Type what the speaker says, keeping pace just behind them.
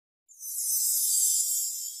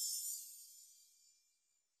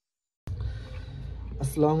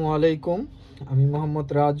আসসালামু আলাইকুম, আমি Mohammad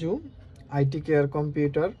Raju, IT care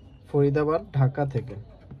computer, Faridabad, Dhaka থেকে।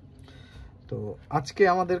 তো আজকে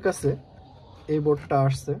আমাদের কাছে এই বোর্ডটা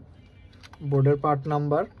আসছে। বোর্ডের পার্ট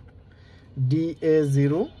নাম্বার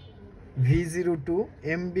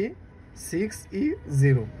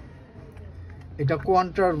DA0V02MB6E1। এটা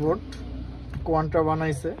কোয়ান্টার বোর্ড, কোয়ান্টা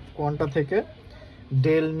বানাইছে, কোয়ান্টা থেকে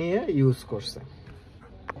ডেল নিয়ে ইউজ করছে।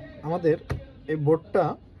 আমাদের এই বোর্ডটা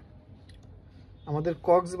আমাদের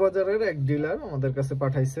কক্সবাজারের এক ডিলার আমাদের কাছে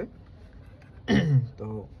পাঠাইছে। তো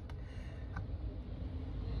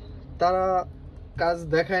তারা কাজ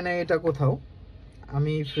দেখায় না এটা কোথাও।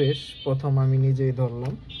 আমি ফ্রেশ, প্রথম আমি নিজেই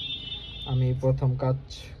ধরলাম, আমি প্রথম কাজ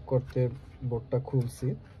করতে বোর্ডটা খুলছি।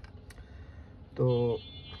 তো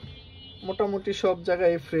মোটামুটি সব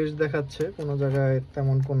জায়গায় ফ্রেশ দেখাচ্ছে, কোনো জায়গায়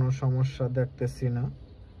তেমন কোনো সমস্যা দেখতেছি না,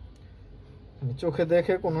 চোখে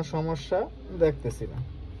দেখে কোনো সমস্যা দেখতেছি না।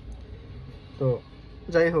 তো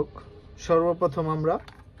যাই হোক, সর্বপ্রথম আমরা,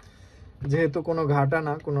 যেহেতু কোনো ঘাটা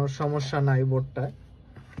না, কোনো সমস্যা নাই বোর্ডটায়,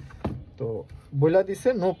 তো বইলা দিছে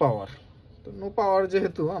নো পাওয়ার। তো নো পাওয়ার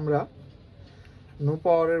যেহেতু, আমরা নো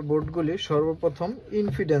পাওয়ারের বোর্ডগুলি সর্বপ্রথম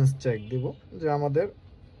ইনফিডেন্স চেক দিব, যে আমাদের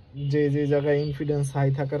যে যে জায়গায় ইনফিডেন্স হাই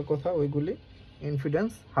থাকার কথা ওইগুলি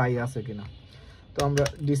ইনফিডেন্স হাই আছে কিনা। তো আমরা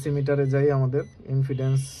ডিসি মিটারে যাই, আমাদের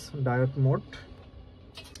ইনফিডেন্স ডায়োড মোড।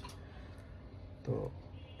 তো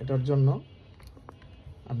এটার জন্য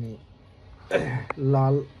আমি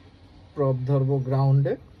লাল প্রব ধরবো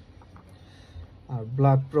গ্রাউন্ডে, আর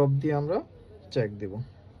ব্ল্যাক প্রব দিয়ে আমরা চেক দিব।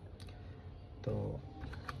 তো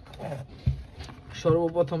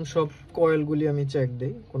সর্বপ্রথম সব কয়েলগুলি আমি চেক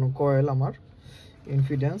দিই, কোনো কয়েল আমার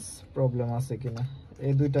ইনফিডেন্স প্রবলেম আছে কিনা।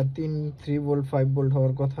 এই দুইটা 3 ভোল্ট 5 ভোল্ট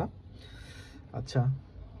হওয়ার কথা। আচ্ছা,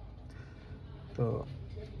 তো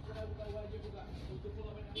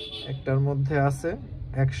একটার মধ্যে আছে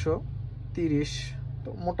 130,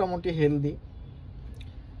 তো মোটামুটি হেলদি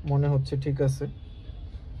মনে হচ্ছে, ঠিক আছে।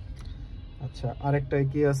 আচ্ছা, আরেকটায়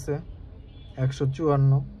কি আছে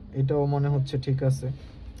 154, এটাও মনে হচ্ছে ঠিক আছে।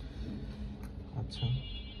 আচ্ছা,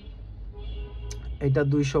 এটা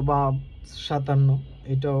 257,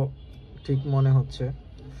 এটাও ঠিক মনে হচ্ছে।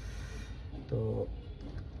 তো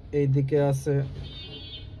এই দিকে আছে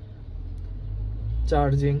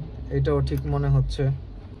চার্জিং, এটাও ঠিক মনে হচ্ছে।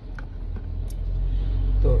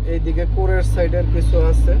 তো এইদিকে কোরের সাইডের কিছু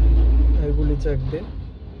আছে, এগুলি চেক দিন।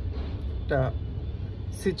 এটা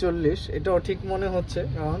 46, এটাও ঠিক মনে হচ্ছে,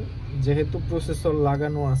 কারণ যেহেতু প্রসেসর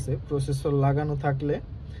লাগানো আছে, প্রসেসর লাগানো থাকলে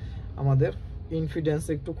আমাদের ইনফিডেন্স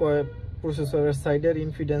একটু প্রসেসরের সাইডের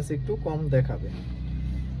ইনফিডেন্স একটু কম দেখাবে,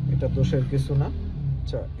 এটা দোষের কিছু না।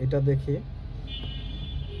 আচ্ছা, এটা দেখি,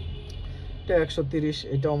 এটা 130,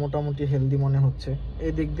 এটাও মোটামুটি হেলদি মনে হচ্ছে।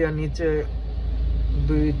 এই দিক দিয়ে নিচে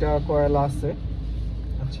দুইটা কয়েল আছে।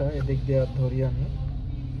 আচ্ছা, এদিক দিয়ে ধরি আমি,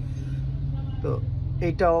 তো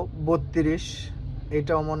এটাও 32,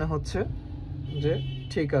 এটাও মনে হচ্ছে যে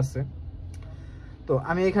ঠিক আছে। তো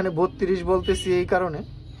আমি এখানে 32 বলতেছি এই কারণে,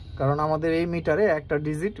 কারণ আমাদের এই মিটারে একটা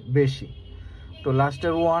ডিজিট বেশি, তো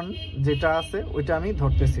লাস্টের 1 যেটা আছে ওইটা আমি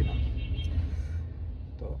ধরতেছি না।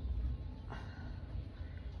 তো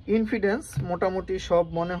ইনফিডেন্স মোটামুটি সব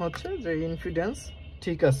মনে হচ্ছে যে ইনফিডেন্স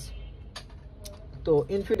ঠিক আছে। তো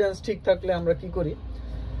ইনফিডেন্স ঠিক থাকলে আমরা কি করি,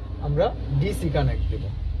 আমরা ডিসি কানেক্ট দেব।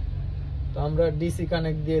 তো আমরা ডিসি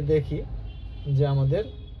কানেক্ট দিয়ে দেখি যে আমাদের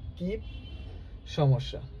কি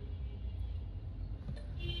সমস্যা।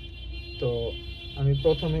 তো আমি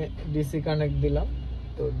প্রথমে ডিসি কানেক্ট দিলাম।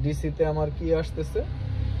 তো ডিসিতে আমার কি আসতেছে,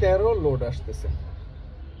 13 লোড আসতেছে।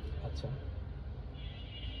 আচ্ছা,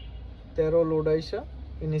 13 লোড আইসা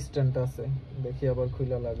ইনস্ট্যান্ট আছে, দেখি আবার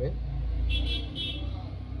খুইলা লাগে।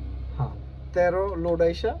 হ্যাঁ, 13 লোড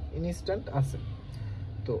আইসা ইনস্ট্যান্ট আছে।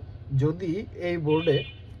 তো যদি এই বোর্ডে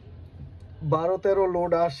 12-13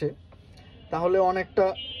 লোড আসে, তাহলে অনেকটা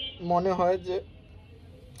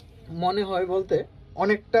মনে হয় বলতে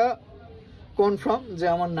অনেকটা কনফার্ম যে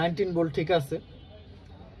আমার 19 ভোল্ট ঠিক আছে।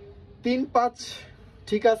 3-5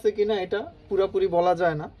 ঠিক আছে কিনা এটা পুরোপুরি বলা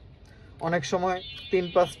যায় না, অনেক সময়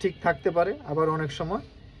 3-5 ঠিক থাকতে পারে, আবার অনেক সময়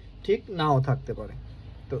ঠিক নাও থাকতে পারে।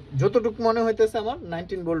 তো যতটুকু মনে হইতেছে আমার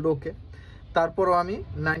 19 ভোল্ট ওকে। তারপরও আমি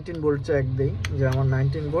 19 ভোল্ট চেক দিই যে আমার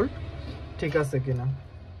 19 ভোল্ট ঠিক আছে কিনা।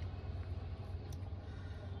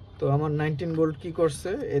 তো আমার 19 ভোল্ট কি করছে,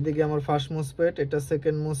 এদিকে আমার ফার্স্ট মোসফেট, এটা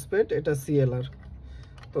সেকেন্ড মোসফেট, এটা সিএলআর।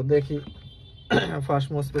 তো দেখি first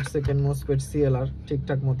MOSFET, second MOSFET, CLR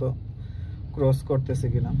ঠিকঠাক মতো ক্রস করতেছে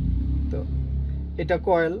কিনা। তো এটা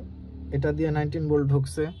কয়েল, এটা দিয়ে 19 ভোল্ট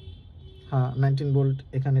ঢুকছে। হ্যাঁ, 19 ভোল্ট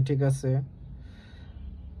এখানে ঠিক আছে।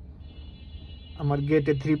 আমার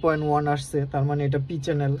গেটে 3.1 আসছে, তার মানে এটা পি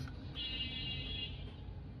চ্যানেল।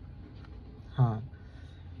 হ্যাঁ,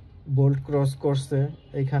 ভোল্ট ক্রস করছে,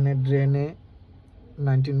 এখানে ড্রেনে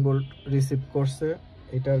 19 ভোল্ট রিসিভ করছে,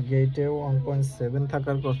 এটার গেটেও 1.7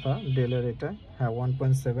 থাকার কথা ডেলের, এটা হ্যাঁ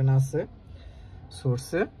 1.7 আছে,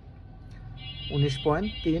 সোর্সে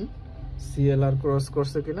 19.3। সিএলআর ক্রস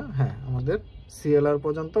করছে কিনা, হ্যাঁ আমাদের সিএলআর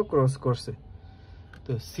পর্যন্ত ক্রস করছে।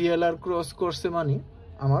 তো সিএলআর ক্রস করছে মানে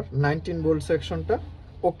আমার 19 ভোল্ট সেকশনটা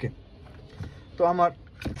ওকে। তো আমার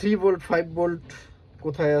 3 ভোল্ট 5 ভোল্ট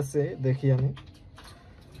কোথায় আছে দেখি আমি।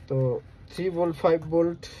 তো 3 ভোল্ট 5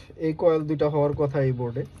 ভোল্ট এই কয়েল দুইটা হওয়ার কথা এই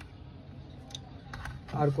বোর্ডে,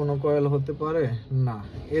 আর কোনো কয়েল হতে পারে না,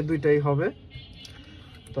 এই দুইটাই হবে।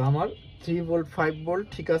 তো আমার 3 ভোল্ট 5 ভোল্ট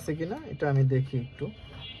ঠিক আছে কিনা এটা আমি দেখি একটু।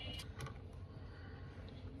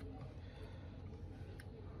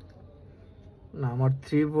 না, আমার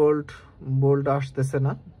 3 ভোল্ট ভোল্ট আসতেছে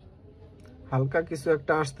না, হালকা কিছু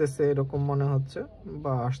একটা আসতেছে এরকম মনে হচ্ছে,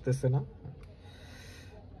 বা আসতেছে না।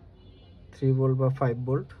 3 ভোল্ট বা 5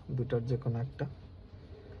 ভোল্ট দুটার যে কোনো একটা,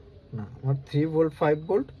 না আমার 3 ভোল্ট 5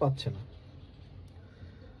 ভোল্ট পাচ্ছে না।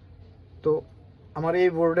 তো আমার এই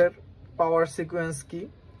বোর্ডের পাওয়ার সিকোয়েন্স কি?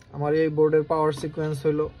 আমার এই বোর্ডের পাওয়ার সিকোয়েন্স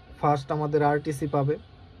হলো, ফার্স্ট আমাদের আরটিসি পাবে,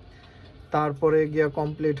 তারপরে গিয়া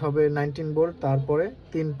কমপ্লিট হবে 19 ভোল্ট, তারপরে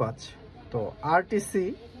 3-5। তো আরটিসি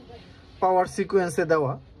পাওয়ার সিকোয়েন্সে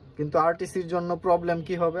দেওয়া, কিন্তু আরটিসির জন্য প্রবলেম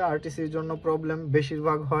কি হবে? আরটিসির জন্য প্রবলেম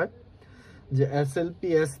বেশিরভাগ হয় যে এসএলপি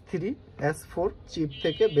S3 S4 চিপ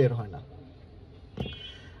থেকে বের হয় না।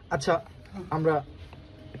 আচ্ছা, আমরা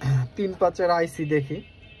 3-5-এর আইসি দেখি।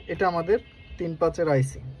 এটা আমাদের 3-5-এর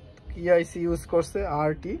আইসি। কি আইসি ইউজ করছে?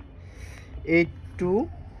 RT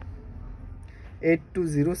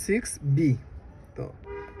 8206B। তো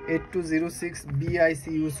 8206B আইসি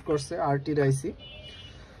ইউজ করছে, RTর আইসি।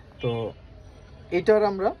 তো এটার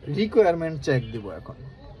আমরা রিকোয়ারমেন্ট চেক দিব এখন।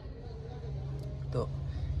 তো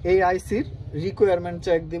এই আইসির রিকোয়ারমেন্ট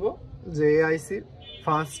চেক দিব যে এই আইসির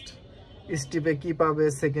ফার্স্ট স্টেপে কি পাবে,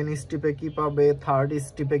 সেকেন্ড স্টেপে কি পাবে, থার্ড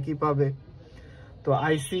স্টেপে কি পাবে। তো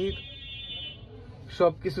আইসির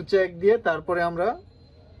সব কিছু চেক দিয়ে তারপরে আমরা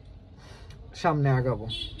সামনে আগাবো।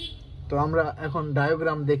 তো আমরা এখন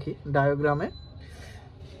ডায়াগ্রাম দেখি, ডায়াগ্রামে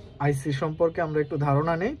আইসি সম্পর্কে আমরা একটু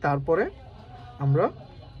ধারণা নেই, তারপরে আমরা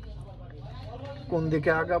কোন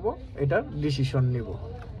দিকে আগাবো এটার ডিসিশন নিব।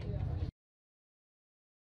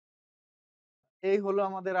 এই হলো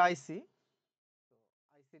আমাদের আইসি।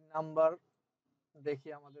 আইসির নাম্বার দেখি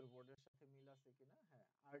আমাদের বোর্ডের সাথে মিল আছে কিনা। হ্যাঁ,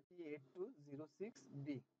 RT8206B।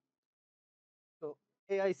 তো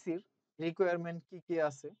এই আইসির রিকোয়ারমেন্ট কি কি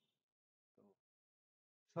আছে?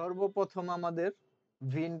 সর্বপ্রথম আমাদের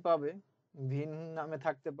ভিন পাবে, ভিন নামে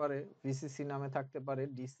থাকতে পারে, ভিসিসি নামে থাকতে পারে,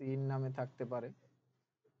 ডিসি নামে থাকতে পারে।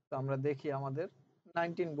 তো আমরা দেখি আমাদের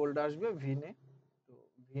 19 ভোল্ট আসবে ভিনে। তো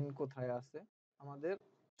ভিন কোথায় আছে? আমাদের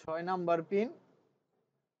 6 নাম্বার পিন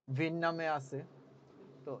ভিন নামে আছে।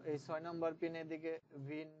 তো এই 6 নাম্বার পিনের দিকে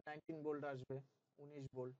ভিন 19 ভোল্ট আসবে, 19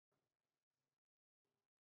 ভোল্ট।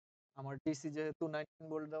 আমার ডিসি যেহেতু 19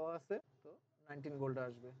 ভোল্ট দেওয়া আছে, তো 19 ভোল্ট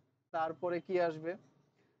আসবে। তারপরে কি আসবে?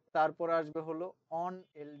 তারপরে আসবে হলো অন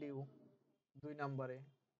এলডিউ 2 নম্বরে,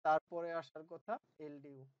 তারপরে আসার কথা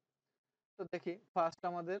এলডিউ। তো দেখি ফার্স্ট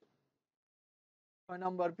আমাদের 6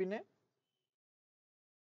 নাম্বার পিনে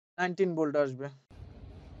 19 ভোল্ট আসবে।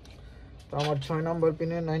 তো আমার 6 নাম্বার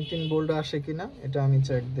পিনে 19 ভোল্ট আসে কিনা এটা আমি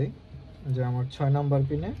চেক দেই, যে আমার 6 নাম্বার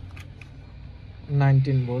পিনে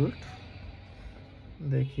 19 ভোল্ট।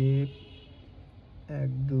 দেখি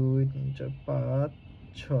 1 2 3 4 5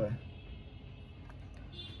 6,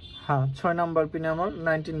 হ্যাঁ 6 নাম্বার পিনে আমার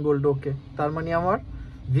 19 ভোল্ট ওকে। তার মানে আমার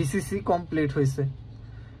ভিসিসি কমপ্লিট হয়েছে।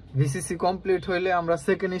 ভিসিসি কমপ্লিট হইলে আমরা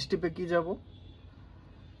সেকেন্ড স্টেপে কি যাব?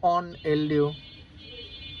 On LDO.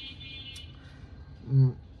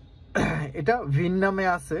 এটা ভিন নামে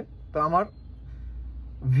আছে। তো আমার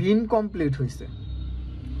ভিন কমপ্লিট হয়েছে।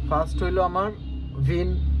 ফার্স্ট হইলো আমার ভিন,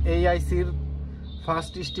 এই আইসির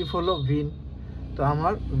ফার্স্ট স্টেপ হলো ভিন। তো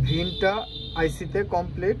আমার ভিনটা আইসিতে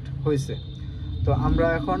কমপ্লিট হয়েছে। তো আমরা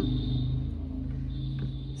এখন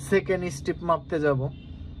সেকেন্ড স্টেপ মাপতে যাব।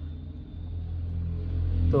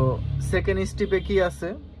 তো সেকেন্ড স্টেপে কি আছে?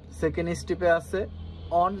 সেকেন্ড স্টেপে আছে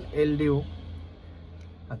অন এলডিও।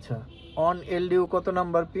 আচ্ছা, অন এলডিও কত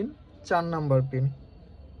number pin? 4 number pin.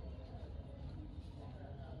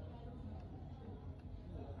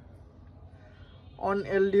 On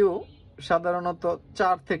LDO সাধারণত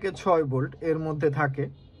 4 থেকে 6 ভোল্ট এর মধ্যে থাকে,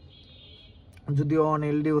 যদিও অন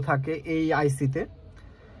এলডিও থাকে এই আইসিতে।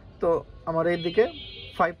 তো আমার এইদিকে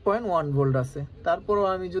 5.1 ভোল্ট আছে। তারপরও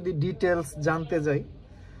আমি যদি ডিটেলস জানতে যাই,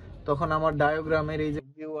 তখন আমার ডায়াগ্রামের এই যে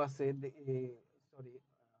ভিউ আছে, সরি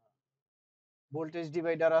ভোল্টেজ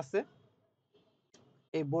ডিভাইডার আছে,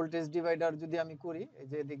 এই ভোল্টেজ ডিভাইডার যদি আমি করি, এই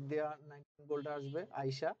যে দিক দিয়ে 19 ভোল্ট আসবে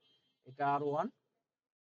আইসা, এটা R1,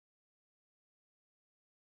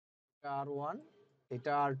 এটা R1,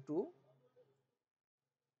 এটা R2।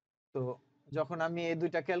 তো যখন আমি এই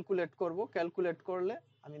দুইটা ক্যালকুলেট করব, ক্যালকুলেট করলে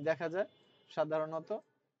আমি দেখা যায় সাধারণত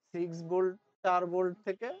 6 ভোল্ট 4 ভোল্ট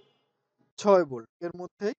থেকে 6 ভোল্ট এর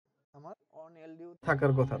মধ্যেই আমার অন এলডিও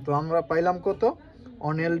থাকার কথা। তো আমরা পাইলাম কত?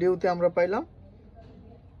 অন এলডিও তে আমরা পাইলাম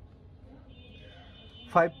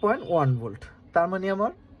 5.1 ভোল্ট। তার মানে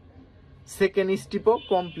আমার সেকেন্ড স্টেপও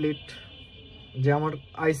কমপ্লিট, যে আমার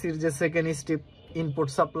আইসির যে সেকেন্ড স্টেপ ইনপুট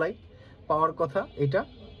সাপ্লাই পাওয়ার কথা এটা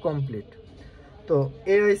কমপ্লিট। তো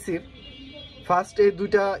এই আইসির ফার্স্ট এই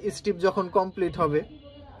দুইটা স্টেপ যখন কমপ্লিট হবে,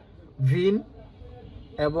 ভিন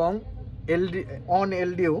এবং এলডি অন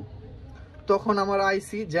এলডিও, তখন আমার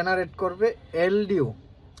আইসি জেনারেট করবে এলডিও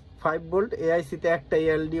 5 ভোল্ট। এই আইসিতে একটাই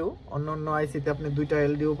এলডিও, অন্য অন্য আইসিতে আপনি দুইটা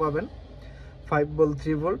এলডিও পাবেন 5 ভোল্ট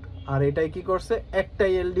 3 ভোল্ট। আর এটাই কি করছে,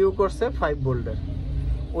 একটাই এলডিও করছে 5 ভোল্টের,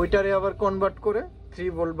 ওইটারে আবার কনভার্ট করে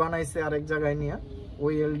 3 ভোল্ট বানাইছে আরেক জায়গায় নিয়ে,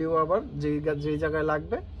 ওই এলডিও আবার যেই জায়গায়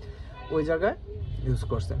লাগবে ওই জায়গায় ইউজ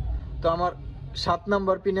করছে। তো আমার 7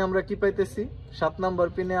 নাম্বার পিনে আমরা কি পাইতেছি? 7 নাম্বার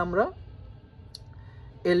পিনে আমরা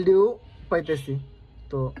এলডিও পাইতেছি।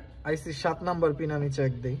 তো আইসি 7 নাম্বার পিন আমি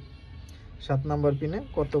চেক দেই, 7 নাম্বার পিনে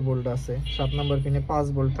কত ভোল্ট আছে। 7 নাম্বার পিনে 5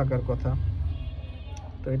 ভোল্ট থাকার কথা।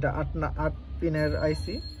 তো এটা 8 পিনের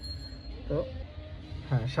আইসি। তো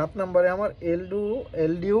হ্যাঁ, 7 নাম্বারে আমার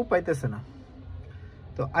এলডিও পাইতেছে না,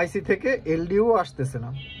 তো আইসি থেকে এলডিও আসতেছে না।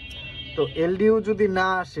 তো এলডিও যদি না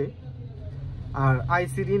আসে আর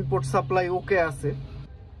আইসির ইনপুট সাপ্লাই ওকে আছে,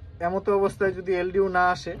 এমতো অবস্থায় যদি এলডিও না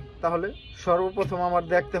আসে, তাহলে সর্বপ্রথম আমার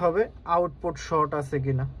দেখতে হবে আউটপুট শর্ট আছে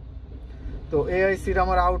কিনা। তো এআইসির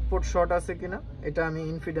আমার আউটপুট শর্ট আছে কিনা এটা আমি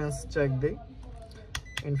ইনফিডেন্স চেক দেই।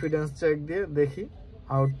 ইনফিডেন্স চেক দিয়ে দেখি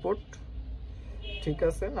আউটপুট ঠিক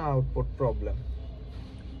আছে না আউটপুট প্রবলেম।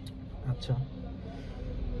 আচ্ছা,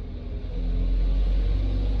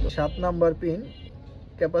 7 নাম্বার পিন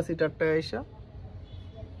ক্যাপাসিটরটা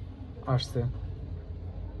আসছে।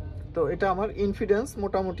 তো এটা আমার ইনফিডেন্স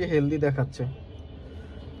মোটামুটি হেলদি দেখাচ্ছে,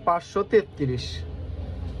 533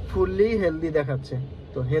 ফুললি হেলদি দেখাচ্ছে।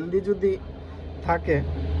 তো হেলদি যদি থাকে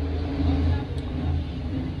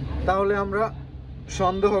তাহলে আমরা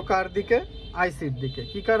সন্দেহ কার দিকে? আইসির দিকে।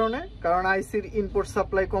 কি কারণে? কারণ আইসির ইনপুট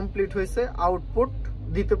সাপ্লাই কমপ্লিট হয়েছে, আউটপুট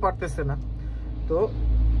দিতে পারতেছে না, তো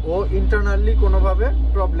ও ইন্টারনালি কোনোভাবে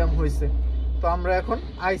প্রবলেম হয়েছে। তো আমরা এখন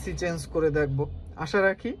আইসি চেঞ্জ করে দেখব। আশা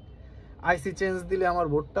রাখি আইসি চেঞ্জ দিলে আমার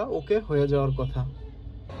বোর্ডটা ওকে হয়ে যাওয়ার কথা।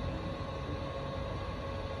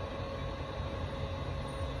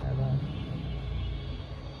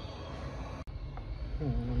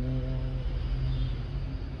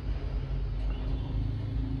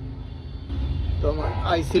 তো আমার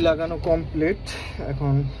আইসি লাগানো কমপ্লিট,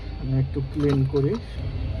 এখন আমি একটু ক্লিন করি।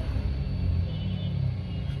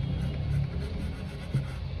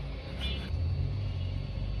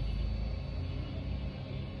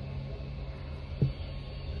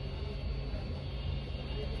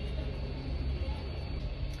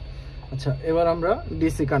 আচ্ছা, এবার আমরা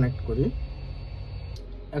ডিসি কানেক্ট করি।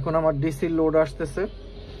 এখন আমার ডিসি লোড আসতেছে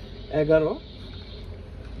 11,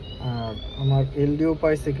 আর আমার এলডিও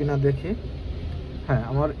পাইছে কিনা দেখি। হ্যাঁ,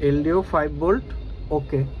 আমার এলডিও 5 ভোল্ট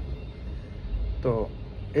ওকে। তো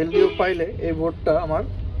এলডিও পাইলে এই বোর্ডটা আমার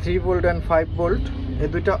 3 ভোল্ট অ্যান্ড 5 ভোল্ট এই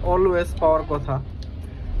দুইটা অলওয়েজ পাওয়ার কথা।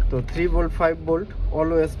 তো 3 ভোল্ট 5 ভোল্ট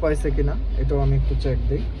অলওয়েজ পাইছে কিনা এটাও আমি একটু চেক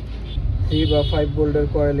দিই। 3 বা 5 ভোল্টের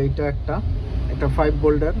কয়েল এইটা একটা, এটা 5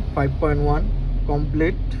 ভোল্টের 5.1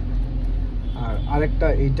 কমপ্লিট, আর আরেকটা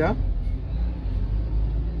এটা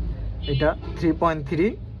 3.3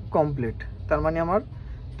 কমপ্লিট। তার মানে আমার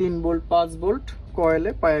 3 ভোল্ট 5 ভোল্ট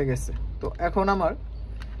কয়েলে পাওয়া গেছে। তো এখন আমার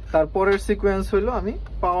তারপরের সিকোয়েন্স হলো, আমি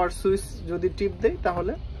পাওয়ার সুইচ যদি টিপ দেই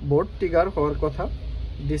তাহলে বোর্ড ট্রিগার হওয়ার কথা,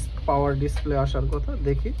 পাওয়ার ডিসপ্লে আসার কথা।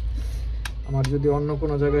 দেখি আমার যদি অন্য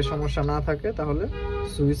কোনো জায়গায় সমস্যা না থাকে তাহলে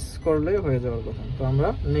সুইচ করলেই হয়ে যাওয়ার কথা। তো আমরা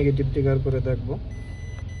নেগেটিভ ট্রিগার করে দেখব।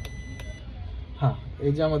 হ্যাঁ,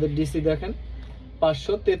 এই যে আমাদের ডিসি দেখেন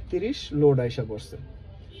 533 লোড আইসা পড়ছে।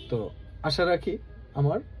 তো আশা রাখি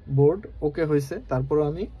আমার বোর্ড ওকে হয়েছে। তারপর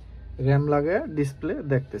আমি র্যাম লাগায় ডিসপ্লে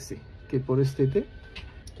দেখতেছি কি পরিস্থিতি।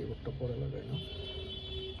 কিবোর্ডটা পরে লাগাই না,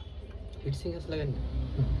 লাগাই না।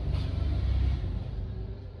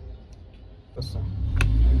 আচ্ছা,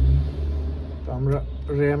 তো আমরা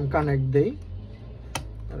র্যাম কানেক্ট দেই,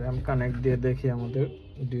 র্যাম কানেক্ট দিয়ে দেখি আমাদের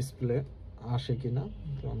ডিসপ্লে আসে কিনা।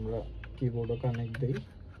 তো আমরা কিবোর্ডও কানেক্ট দেই।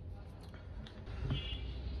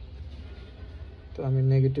 তো আমি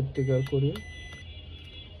নেগেটিভ ট্রিগার করি,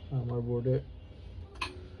 আমার বোর্ডে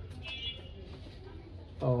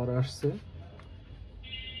পাওয়ার আসছে।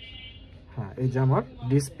 হ্যাঁ, এই যে আমার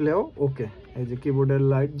ডিসপ্লেও ওকে, এই যে কিবোর্ডের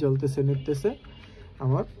লাইট জ্বলতেছে নিতেছে,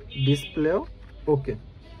 আমার ডিসপ্লেও ওকে।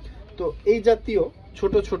 তো এই জাতীয়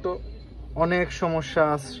ছোট ছোট অনেক সমস্যা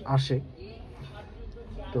আসে।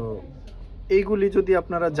 তো এইগুলি যদি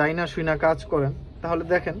আপনারা যাই না শুই না কাজ করেন, তাহলে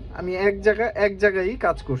দেখেন আমি এক জায়গায়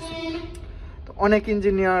কাজ করছি। তো অনেক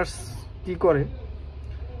ইঞ্জিনিয়ার্স কি করে,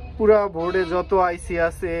 পুরা বোর্ডে যত আইসি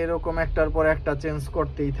আছে এরকম একটার পর একটা চেঞ্জ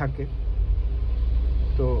করতেই থাকে।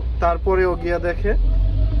 তো তারপরেও গিয়া দেখে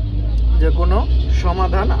যে কোনো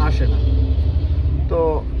সমাধান আসে না। তো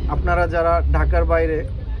আপনারা যারা ঢাকার বাইরে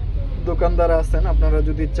দোকানদার আছেন, আপনারা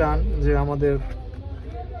যদি চান যে আমাদের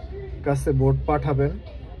কাছে বোর্ড পাঠাবেন,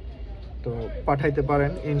 তো পাঠাইতে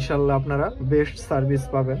পারেন। ইনশাল্লাহ আপনারা বেস্ট সার্ভিস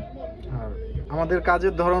পাবেন। আর আমাদের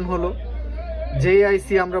কাজের ধরন হলো, যেই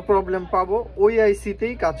আইসি আমরা প্রবলেম পাবো ওই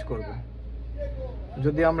আইসিতেই কাজ করব।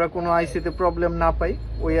 যদি আমরা কোনো আইসিতে প্রবলেম না পাই,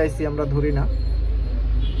 ওই আইসি আমরা ধরি না।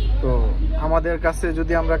 তো আমাদের কাছে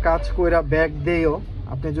যদি আমরা কাজ কইরা ব্যাক দেইও,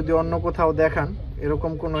 আপনি যদি অন্য কোথাও দেখান,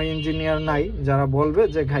 এরকম কোনো ইঞ্জিনিয়ার নাই যারা বলবে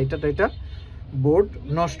যে ঘাইটা বোর্ড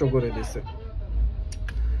নষ্ট করে দিছে।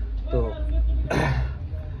 তো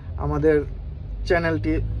আমাদের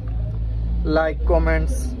চ্যানেলটি লাইক,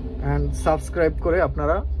 কমেন্টস অ্যান্ড সাবস্ক্রাইব করে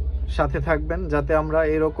আপনারা সাথে থাকবেন, যাতে আমরা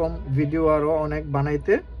এরকম ভিডিও আরও অনেক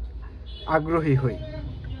বানাইতে আগ্রহী হই।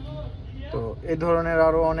 তো এই ধরনের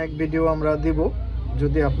আরও অনেক ভিডিও আমরা দিব,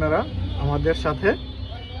 যদি আপনারা আমাদের সাথে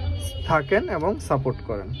থাকেন এবং সাপোর্ট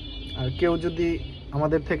করেন। আর কেউ যদি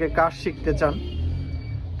আমাদের থেকে কাজ শিখতে চান,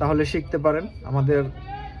 তাহলে শিখতে পারেন। আমাদের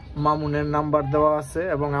মামুনের নাম্বার দেওয়া আছে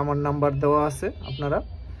এবং আমার নাম্বার দেওয়া আছে, আপনারা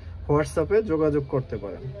হোয়াটসঅ্যাপে যোগাযোগ করতে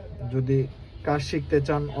পারেন। যদি কাজ শিখতে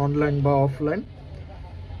চান, অনলাইন বা অফলাইন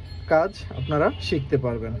কাজ আপনারা শিখতে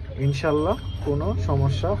পারবেন, ইনশাল্লাহ কোনো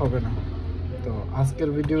সমস্যা হবে না। তো আজকের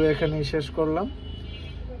ভিডিও এখানেই শেষ করলাম।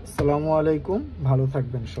 আসসালামু আলাইকুম, ভালো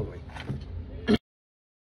থাকবেন সবাই।